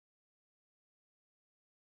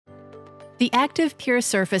The ActivePure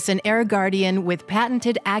Surface and Air Guardian with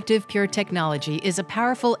patented ActivePure technology is a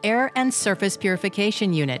powerful air and surface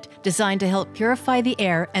purification unit designed to help purify the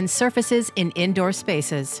air and surfaces in indoor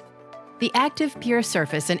spaces. The ActivePure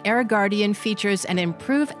Surface and Air Guardian features an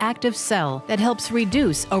improved active cell that helps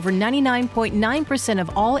reduce over 99.9%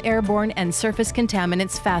 of all airborne and surface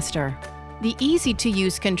contaminants faster. The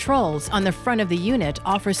easy-to-use controls on the front of the unit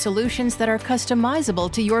offer solutions that are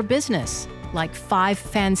customizable to your business, like 5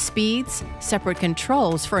 fan speeds, separate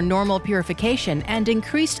controls for normal purification and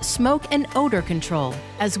increased smoke and odor control,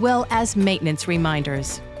 as well as maintenance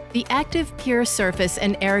reminders. The ActivePure Surface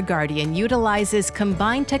and Air Guardian utilizes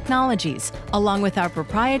combined technologies along with our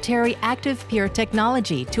proprietary ActivePure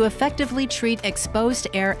technology to effectively treat exposed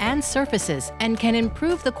air and surfaces and can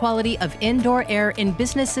improve the quality of indoor air in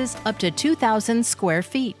businesses up to 2,000 square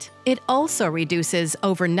feet. It also reduces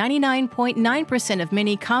over 99.9% of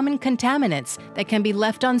many common contaminants that can be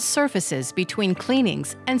left on surfaces between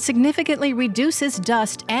cleanings and significantly reduces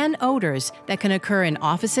dust and odors that can occur in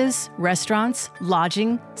offices, restaurants,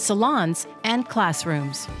 lodging, salons, and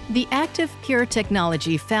classrooms. The ActivePure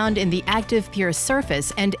technology found in the ActivePure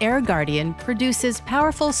Surface and Air Guardian produces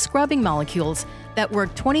powerful scrubbing molecules that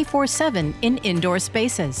work 24/7 in indoor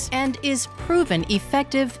spaces and is proven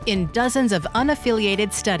effective in dozens of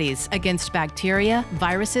unaffiliated studies against bacteria,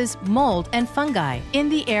 viruses, mold, and fungi in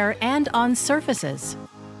the air and on surfaces.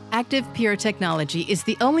 ActivePure technology is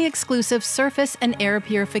the only exclusive surface and air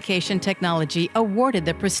purification technology awarded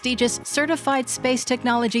the prestigious Certified Space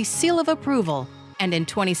Technology Seal of Approval, and in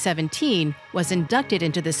 2017 was inducted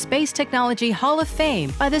into the Space Technology Hall of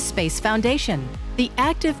Fame by the Space Foundation. The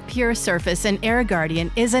ActivePure Surface and Air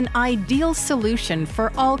Guardian is an ideal solution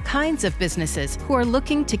for all kinds of businesses who are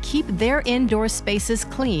looking to keep their indoor spaces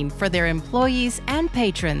clean for their employees and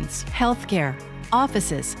patrons. Healthcare,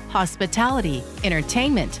 offices, hospitality,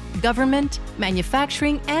 entertainment, government,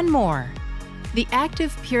 manufacturing, and more. The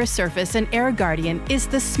ActivePure Surface and Air Guardian is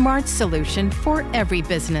the smart solution for every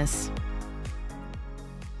business.